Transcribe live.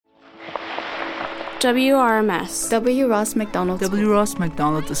WRMS. W. Ross Macdonald W. Ross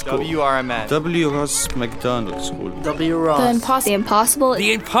Macdonald School. WRMS. W. Ross Macdonald School. W. Ross. The Impossible.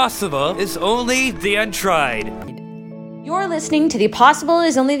 The impossible is only the untried. You're listening to The Impossible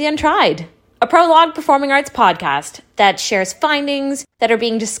is Only the Untried, a prologue performing arts podcast that shares findings that are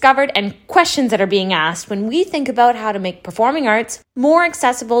being discovered and questions that are being asked when we think about how to make performing arts more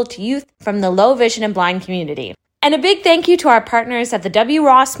accessible to youth from the low vision and blind community. And a big thank you to our partners at the W.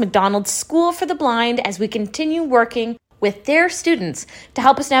 Ross Macdonald School for the Blind as we continue working with their students to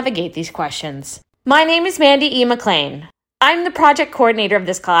help us navigate these questions. My name is Mandy E. McLean. I'm the project coordinator of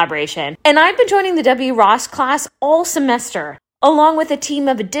this collaboration, and I've been joining the W. Ross class all semester, along with a team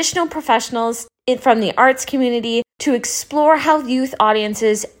of additional professionals from the arts community to explore how youth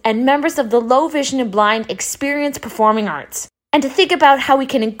audiences and members of the low vision and blind experience performing arts, and to think about how we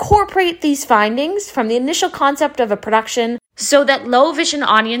can incorporate these findings from the initial concept of a production so that low vision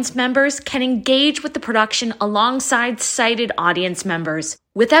audience members can engage with the production alongside sighted audience members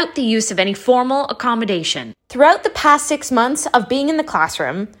without the use of any formal accommodation. Throughout the past 6 months of being in the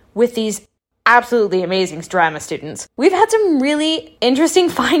classroom with these absolutely amazing drama students, we've had some really interesting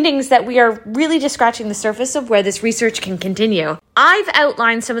findings that we are really just scratching the surface of where this research can continue. I've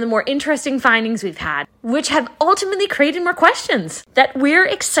outlined some of the more interesting findings we've had, which have ultimately created more questions that we're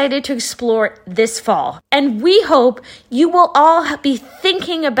excited to explore this fall. And we hope you will all be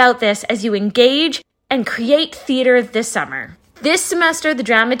thinking about this as you engage and create theater this summer. This semester, the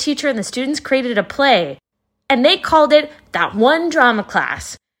drama teacher and the students created a play, and they called it That One Drama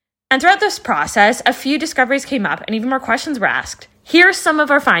Class. And throughout this process, a few discoveries came up and even more questions were asked. Here are some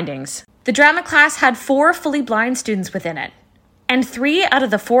of our findings. The drama class had 4 fully blind students within it, and 3 out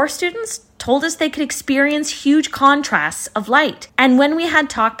of the 4 students told us they could experience huge contrasts of light. And when we had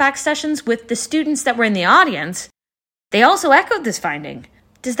talkback sessions with the students that were in the audience, they also echoed this finding.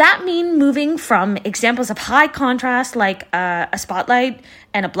 Does that mean moving from examples of high contrast like a spotlight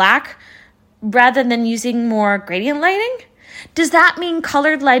and a black rather than using more gradient lighting? Does that mean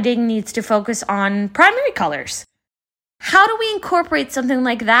colored lighting needs to focus on primary colors? How do we incorporate something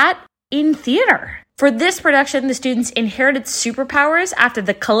like that in theater? For this production, the students inherited superpowers after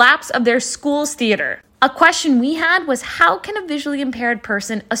the collapse of their school's theater. A question we had was, how can a visually impaired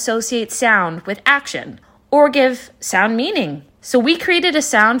person associate sound with action or give sound meaning? So we created a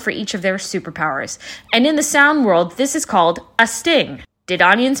sound for each of their superpowers. And in the sound world, this is called a sting. Did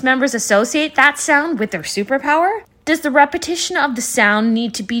audience members associate that sound with their superpower? Does the repetition of the sound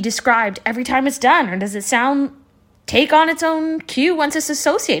need to be described every time it's done? Or does it sound take on its own cue once it's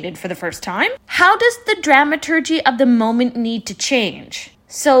associated for the first time? How does the dramaturgy of the moment need to change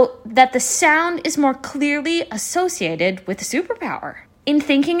so that the sound is more clearly associated with the superpower? In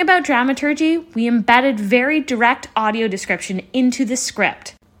thinking about dramaturgy, we embedded very direct audio description into the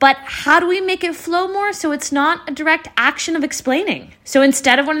script. But how do we make it flow more so it's not a direct action of explaining? So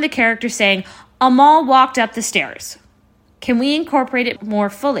instead of one of the characters saying, Amal walked up the stairs, can we incorporate it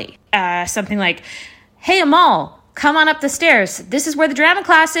more fully? Something like, hey, Amal, come on up the stairs. This is where the drama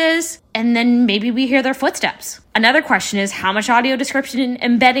class is. And then maybe we hear their footsteps. Another question is, how much audio description and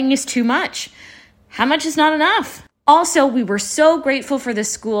embedding is too much? How much is not enough? Also, we were so grateful for the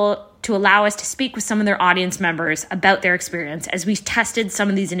school to allow us to speak with some of their audience members about their experience as we tested some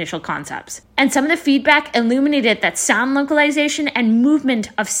of these initial concepts. And some of the feedback illuminated that sound localization and movement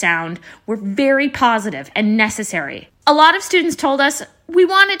of sound were very positive and necessary. A lot of students told us we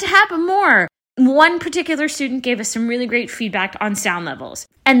want it to happen more. One particular student gave us some really great feedback on sound levels,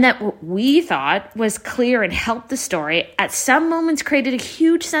 and that what we thought was clear and helped the story at some moments created a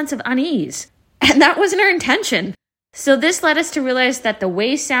huge sense of unease. And that wasn't our intention. So this led us to realize that the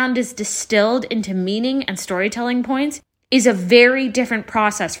way sound is distilled into meaning and storytelling points is a very different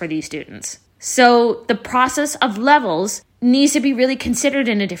process for these students. So the process of levels needs to be really considered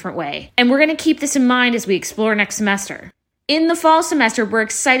in a different way. And we're going to keep this in mind as we explore next semester. In the fall semester, we're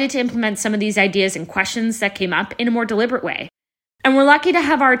excited to implement some of these ideas and questions that came up in a more deliberate way. And we're lucky to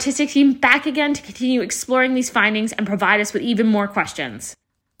have our artistic team back again to continue exploring these findings and provide us with even more questions.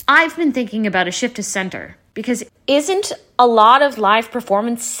 I've been thinking about a shift to center, because isn't a lot of live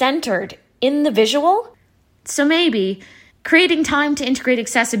performance centered in the visual? So maybe creating time to integrate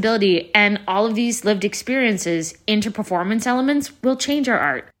accessibility and all of these lived experiences into performance elements will change our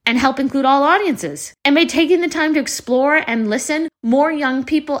art and help include all audiences. And by taking the time to explore and listen, more young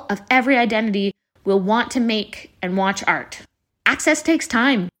people of every identity will want to make and watch art. Access takes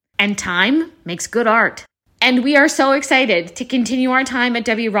time, and time makes good art. And we are so excited to continue our time at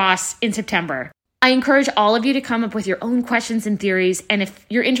W. Ross in September. I encourage all of you to come up with your own questions and theories, and if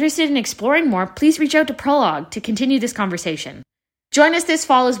you're interested in exploring more, please reach out to Prologue to continue this conversation. Join us this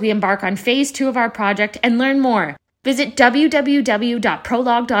fall as we embark on phase 2 of our project and learn more. Visit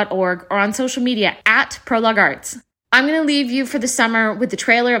www.prologue.org or on social media at Prologue Arts. I'm going to leave you for the summer with the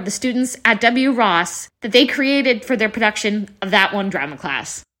trailer of the students at W. Ross that they created for their production of that one drama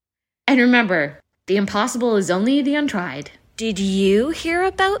class. And remember, the impossible is only the untried. Did you hear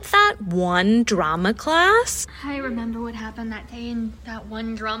about that one drama class? I remember what happened that day in that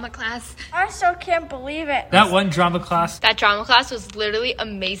one drama class. I still can't believe it. That one drama class. That drama class was literally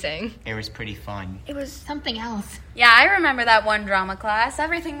amazing. It was pretty fun. It was something else. Yeah, I remember that one drama class.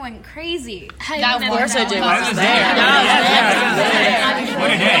 Everything went crazy. Of course I do. I was there.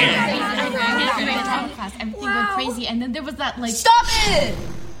 What a day. Everything went crazy, and then there was that, Stop it!